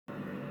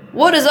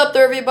What is up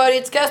there, everybody?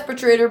 It's Casper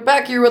Trader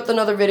back here with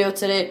another video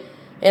today,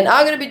 and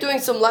I'm going to be doing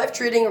some live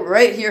trading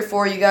right here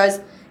for you guys.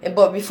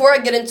 But before I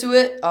get into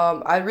it,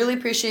 I'd really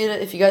appreciate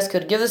it if you guys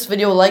could give this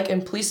video a like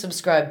and please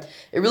subscribe.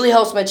 It really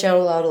helps my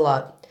channel out a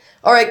lot.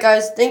 Alright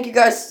guys, thank you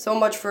guys so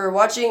much for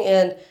watching,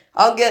 and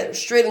I'll get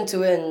straight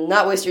into it and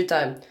not waste your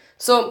time.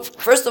 So,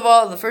 first of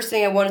all, the first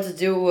thing I wanted to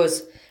do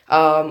was,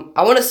 I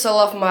want to sell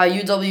off my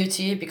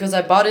UWT because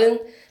I bought in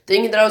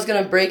thinking that I was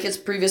going to break its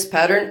previous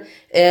pattern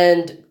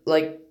and,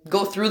 like,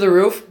 go through the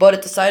roof, but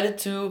it decided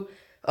to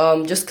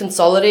just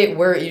consolidate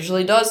where it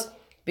usually does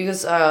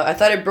because I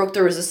thought it broke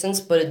the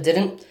resistance, but it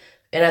didn't,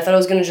 and I thought it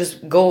was going to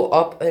just go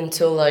up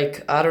until,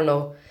 like, I don't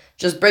know,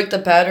 just break the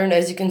pattern.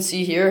 As you can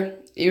see here,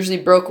 it usually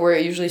broke where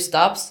it usually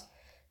stops,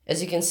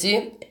 as you can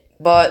see,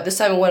 but this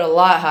time it went a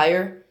lot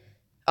higher,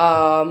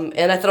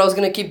 and I thought I was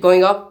going to keep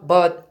going up,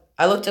 but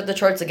I looked at the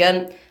charts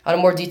again on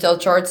more detailed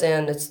charts,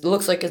 and it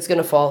looks like it's going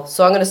to fall,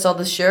 so I'm going to sell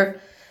this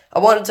share. I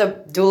wanted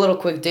to do a little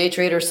quick day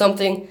trade or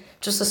something,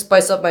 just to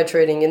spice up my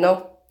trading, you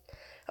know?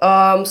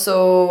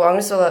 So I'm going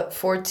to sell at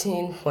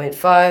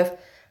 14.5,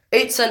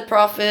 8-cent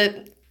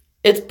profit.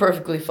 It's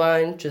perfectly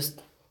fine,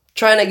 just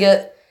trying to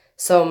get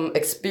some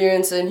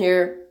experience in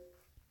here.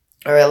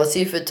 Alright, let's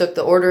see if it took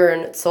the order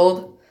and it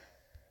sold.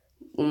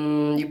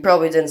 You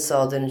probably didn't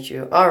sell, didn't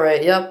you?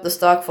 Alright, yep, the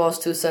stock falls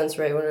 2 cents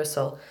right when I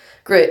sell.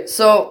 Great,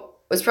 so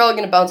it's probably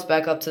going to bounce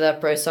back up to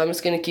that price, so I'm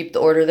just going to keep the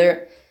order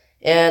there.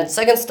 And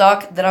second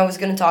stock that I was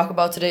going to talk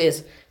about today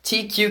is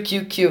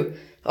TQQQ.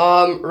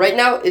 Right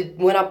now it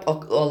went up a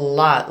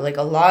lot,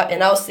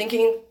 and I was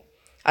thinking,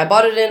 I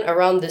bought it in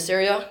around this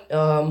area,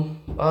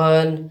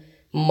 on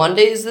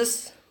Monday.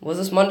 Was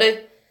this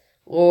Monday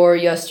or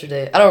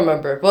yesterday? I don't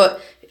remember, but,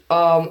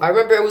 I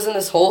remember it was in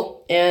this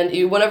hole, and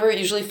whenever it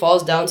usually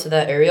falls down to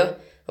that area,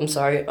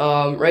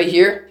 right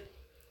here,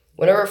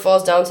 whenever it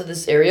falls down to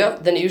this area,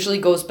 then it usually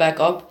goes back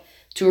up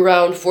to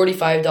around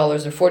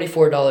 $45 or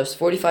 $44,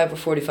 $45 or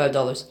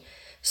 $45.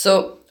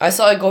 So I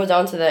saw it go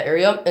down to that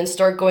area and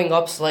start going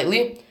up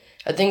slightly.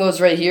 I think it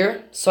was right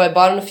here. So I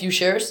bought in a few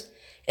shares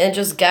and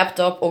just gapped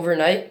up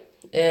overnight.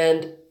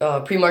 And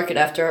pre-market,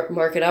 after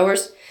market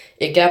hours,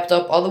 it gapped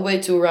up all the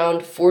way to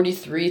around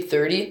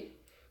 43.30.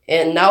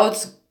 And now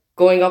it's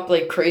going up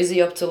like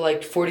crazy, up to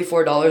like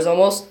 $44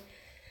 almost.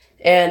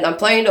 And I'm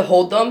planning to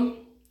hold them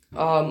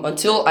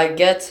until I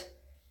get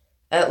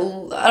at,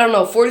 I don't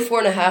know,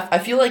 44.5. I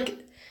feel like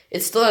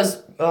it still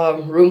has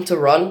room to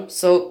run.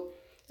 So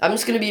I'm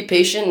just going to be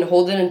patient and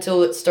hold it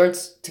until it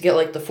starts to get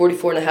like the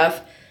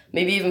 44.5,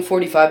 maybe even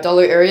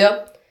 $45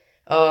 area.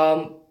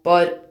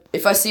 But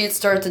if I see it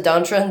start to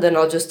downtrend, then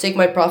I'll just take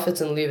my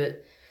profits and leave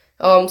it.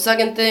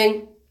 Second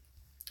thing,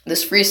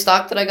 this free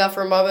stock that I got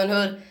from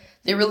Robinhood,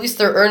 they released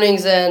their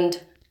earnings,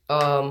 and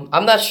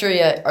I'm not sure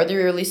yet. Are they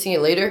releasing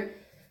it later?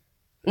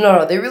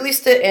 No, they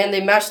released it and they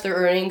matched their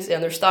earnings,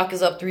 and their stock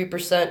is up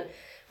 3%,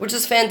 which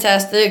is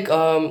fantastic.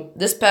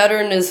 This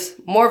pattern is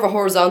more of a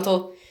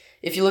horizontal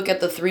if you look at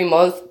the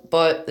 3-month,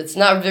 but it's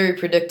not very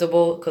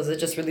predictable because it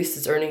just released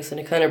its earnings and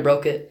it kind of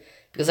broke it.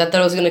 Because I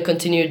thought it was going to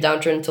continue to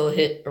downtrend until it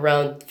hit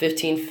around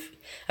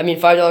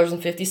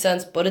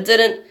 $5.50, but it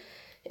didn't.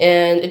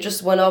 And it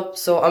just went up,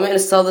 so I'm going to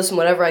sell this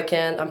whenever I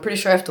can. I'm pretty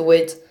sure I have to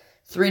wait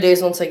 3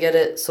 days once I get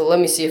it, so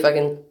let me see if I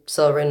can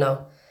sell it right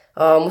now.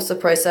 What's the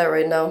price at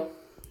right now?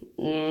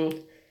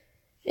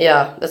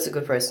 Yeah, that's a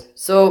good price.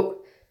 So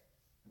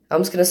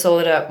I'm just going to sell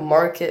it at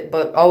market,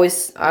 but I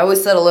always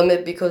set a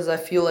limit because I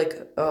feel like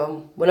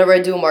whenever I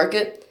do a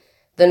market,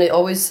 then it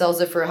always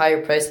sells it for a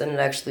higher price than it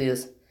actually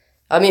is.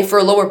 I mean, for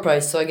a lower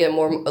price, so I get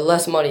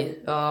less money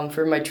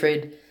for my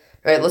trade.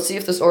 All right, let's see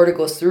if this order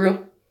goes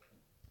through.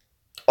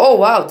 Oh,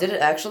 wow, did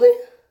it actually?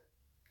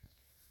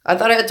 I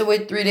thought I had to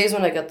wait 3 days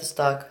when I got the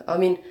stock. I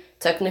mean,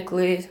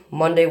 technically,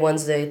 Monday,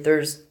 Tuesday,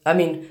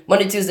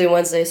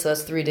 Wednesday, so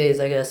that's 3 days,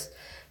 I guess,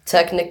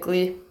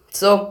 technically.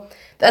 So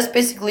that's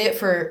basically it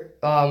for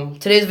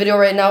today's video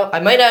right now.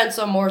 I might add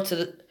some more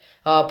to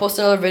post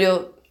another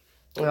video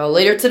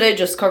later today,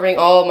 just covering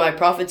all my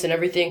profits and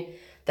everything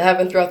that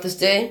happened throughout this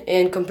day,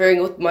 and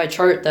comparing with my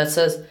chart that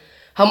says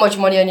how much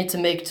money I need to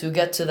make to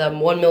get to that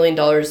 $1 million,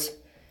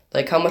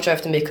 like how much I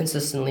have to make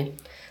consistently.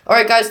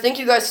 Alright guys, thank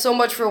you guys so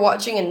much for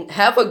watching, and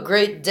have a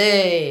great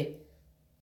day.